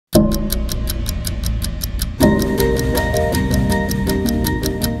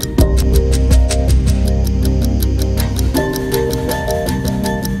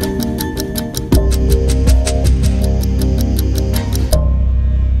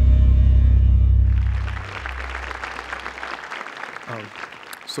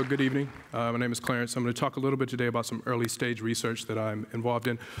So good evening. My name is Clarence. I'm going to talk a little bit today about some early stage research that I'm involved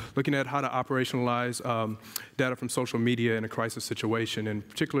in, looking at how to operationalize data from social media in a crisis situation, and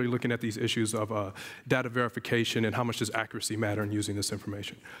particularly looking at these issues of data verification and how much does accuracy matter in using this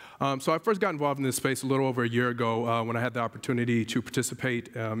information. So I first got involved in this space a little over a year ago when I had the opportunity to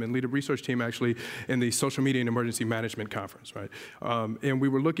participate and lead a research team actually in the Social Media and Emergency Management Conference, right? And we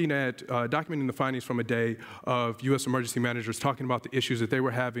were looking at documenting the findings from a day of U.S. emergency managers talking about the issues that they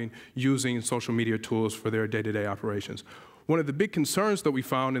were having using social media tools for their day-to-day operations. One of the big concerns that we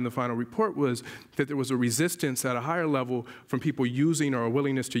found in the final report was that there was a resistance at a higher level from people using or a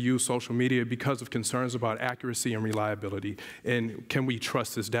willingness to use social media because of concerns about accuracy and reliability, and can we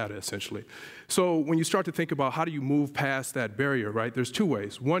trust this data, essentially. So when you start to think about how do you move past that barrier, right, there's two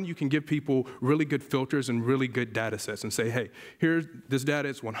ways. One, you can give people really good filters and really good data sets and say, hey, here's this data,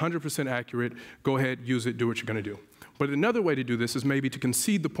 it's 100% accurate, go ahead, use it, do what you're going to do. But another way to do this is maybe to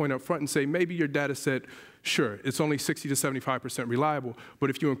concede the point up front and say maybe your data set, sure, it's only 60 to 75% reliable,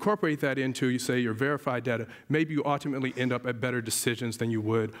 but if you incorporate that into, you say, your verified data, maybe you ultimately end up at better decisions than you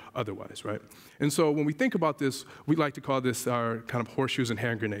would otherwise, right? And so when we think about this, we like to call this our kind of horseshoes and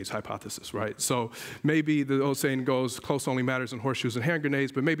hand grenades hypothesis, right? So maybe the old saying goes, close only matters in horseshoes and hand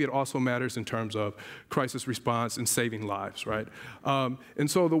grenades, but maybe it also matters in terms of crisis response and saving lives, right?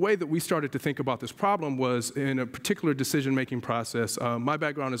 And so the way that we started to think about this problem was in a particular decision-making process. My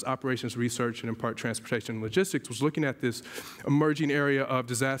background is operations research and in part transportation and logistics, was looking at this emerging area of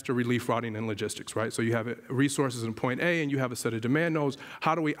disaster relief routing and logistics, right? So you have resources in point A and you have a set of demand nodes.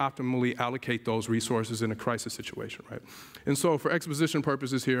 How do we optimally allocate those resources in a crisis situation, right? And so for exposition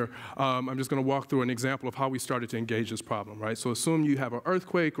purposes here, I'm just going to walk through an example of how we started to engage this problem, right? So assume you have an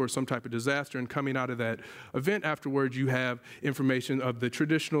earthquake or some type of disaster, and coming out of that event afterwards, you have information of the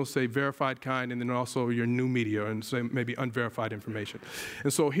traditional, say, verified kind, and then also your new media and say maybe unverified information.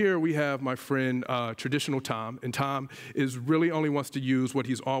 And so here we have my friend, traditional Tom, and Tom is really only wants to use what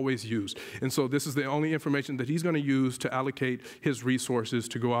he's always used. And so this is the only information that he's going to use to allocate his resources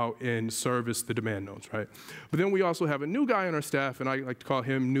to go out and service the demand nodes, right? But then we also have a new guy on our staff, and I like to call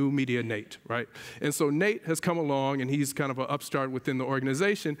him New Media Nate, right? And so Nate has come along, and he's kind of an upstart within the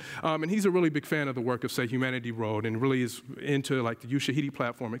organization, and he's a really big fan of the work of, say, Humanity Road, and really is into like the Ushahidi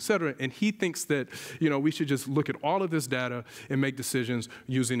platform, et cetera, and he thinks that, you know, we should just look at all of this data and make decisions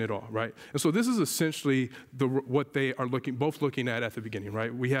using it all, right? And so this is essentially what they are both looking at the beginning,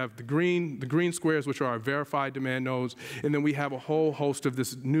 right? We have the green squares, which are our verified demand nodes, and then we have a whole host of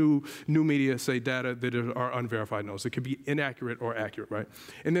this new media, say, data that are unverified nodes. It could be inaccurate or accurate, right?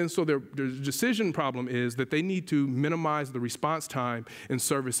 And then so their decision problem is that they need to minimize the response time in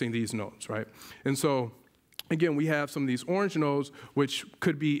servicing these nodes, right? And so again, we have some of these orange nodes, which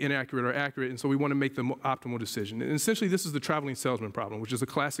could be inaccurate or accurate, and so we want to make the optimal decision. And essentially, this is the traveling salesman problem, which is a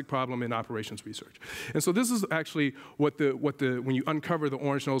classic problem in operations research. And so this is actually when you uncover the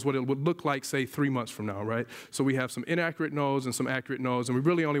orange nodes, what it would look like, say, 3 months from now, right? So we have some inaccurate nodes and some accurate nodes, and we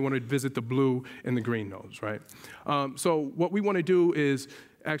really only want to visit the blue and the green nodes, right? So what we want to do is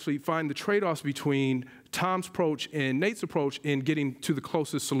actually find the trade-offs between Tom's approach and Nate's approach in getting to the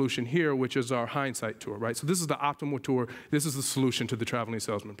closest solution here, which is our hindsight tour, right? So this is the optimal tour. This is the solution to the traveling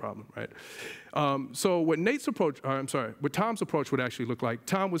salesman problem, right? So what what Tom's approach would actually look like,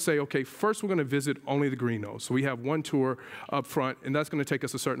 Tom would say, okay, first we're going to visit only the green nodes. So we have one tour up front, and that's going to take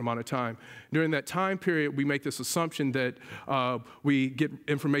us a certain amount of time. During that time period, we make this assumption that we get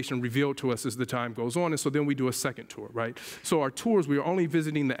information revealed to us as the time goes on, and so then we do a second tour, right? So our tours, we are only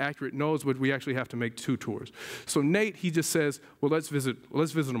visiting the accurate nodes, but we actually have to make 2 tours. So Nate, he just says, well, let's visit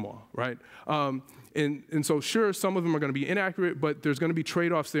them all, right? And so sure, some of them are going to be inaccurate, but there's going to be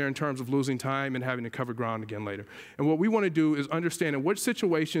trade-offs there in terms of losing time and having to cover ground again later. And what we want to do is understand in which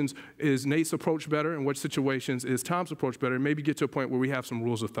situations is Nate's approach better and which situations is Tom's approach better, and maybe get to a point where we have some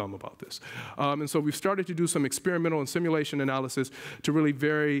rules of thumb about this. And so we've started to do some experimental and simulation analysis to really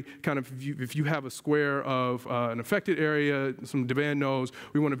vary kind of if you have a square of an affected area, some demand nodes,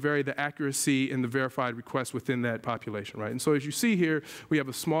 we want to vary the accuracy and the verified requests within that population, right? And so as you see here, we have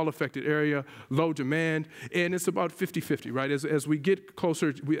a small affected area, low demand, and it's about 50-50, right? As we get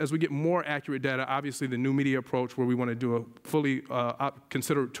closer, as we get more accurate data, obviously the new media approach where we want to do a fully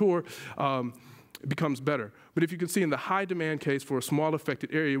considered tour becomes better. But if you can see in the high demand case for a small affected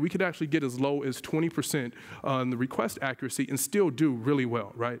area, we could actually get as low as 20% on the request accuracy and still do really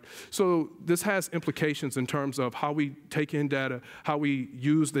well, right? So this has implications in terms of how we take in data, how we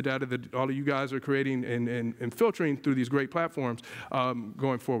use the data that all of you guys are creating and filtering through these great platforms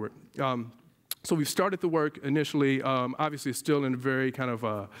going forward. So we've started the work initially. Obviously, it's still in a very kind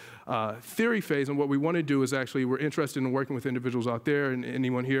of theory phase, and what we want to do is actually, we're interested in working with individuals out there and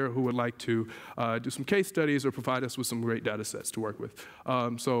anyone here who would like to do some case studies or provide us with some great data sets to work with.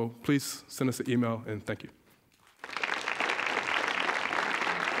 So please send us an email, and thank you.